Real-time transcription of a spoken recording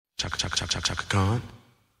Chaka Chaka Chaka Chaka Khan,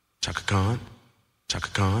 Chaka Khan, Chaka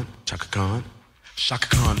Khan, Chaka Khan. Chaka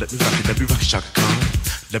Khan, let me rock it, Chaka Khan.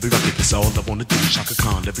 Let me rock it, that's all I wanna do. Chaka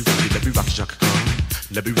Khan, let me rock it, Chaka Khan.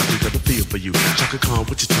 Let me rock it, let me feel for you. Chaka Khan,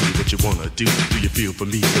 what you tell me what you wanna do? Do you feel for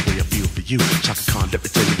me the way I feel for you? Chaka Khan, let me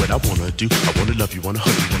tell you what I wanna do. I wanna love you, wanna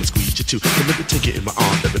hug you, wanna squeeze you too. So let me take it in my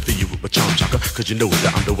arms, let me feel you with my charm, Chaka. Cause you know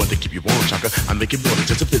that I'm the one to keep you warm, Chaka. I make it more than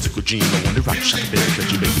just a physical dream. I wanna rock you, Chaka, baby,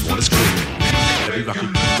 cause you make me wanna scream. Let me rock it,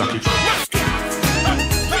 rock it.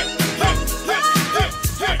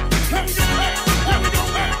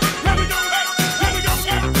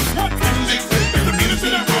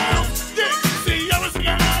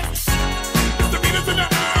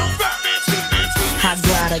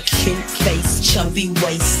 A cute face, chubby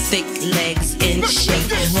waist, thick legs in shape,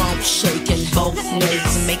 rump shaking both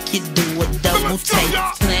ways, make you do a double take.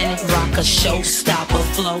 Planet rocker, showstopper,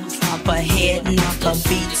 flow dropper, head knocker,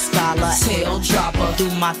 beat scholar, tail dropper. Do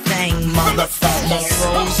my thing, motherfucker.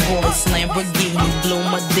 Rolls Royce, Lamborghini, Blue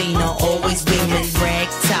Medina, always beaming, rag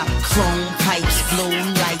top, chrome pipes, blue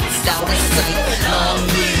lights, out of sight. Love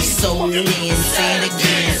me, sold in, say it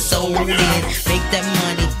again, sold in. Make that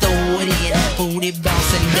money, throw it in, booty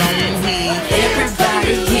bouncing.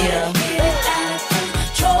 Everybody here,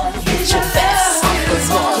 get your best as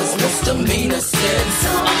long as misdemeanor sins.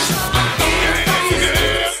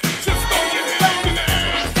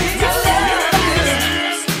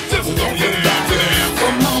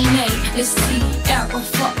 For Monet, it's Sierra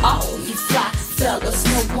for all you fly fellas.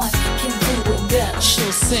 No one can do it better.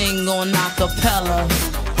 She'll sing on acapella.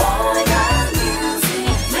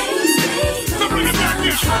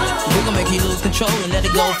 We're gonna make you lose control and let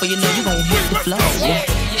it go, for you know you gon' hit the flow. Yeah.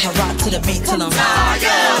 I rock to the beat till I'm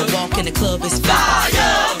fired. Walk in the club is fire.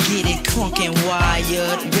 Get it crunk and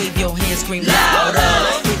wired. Wave your hands, scream louder.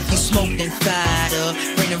 If you smoke, then fired up.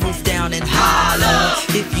 Bring the roof down and holler.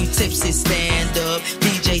 If you tipsy, stand up.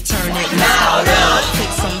 DJ, turn it louder.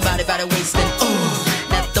 Take somebody by the waist and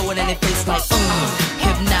now throw it in their face like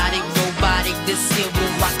hypnotic, robotic. This here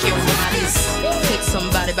will rock your bodies. Take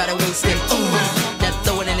somebody by the waist and now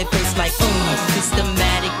throw it in their face like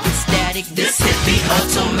systematic, ecstatic. This hit be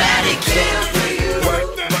automatic.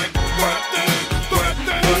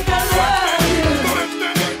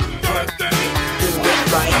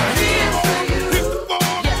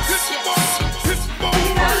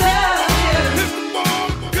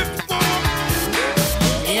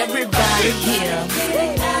 Everybody here, get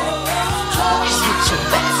your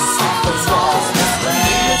best off the walls.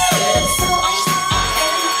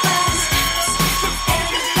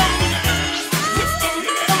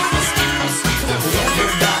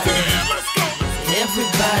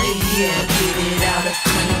 Everybody here, get it out of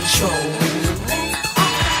control.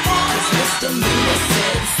 'Cause misdemeanor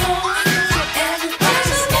says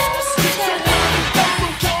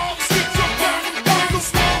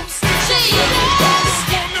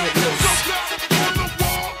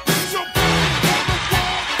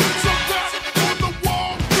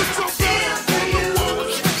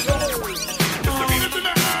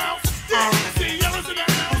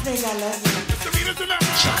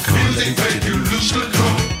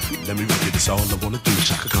let me rock it, that's all I wanna do.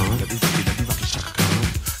 Chaka Khan, let me rock it, Chaka Khan.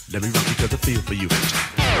 Let me rock it 'cause I feel for you.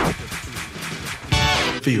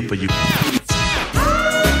 Feel for you.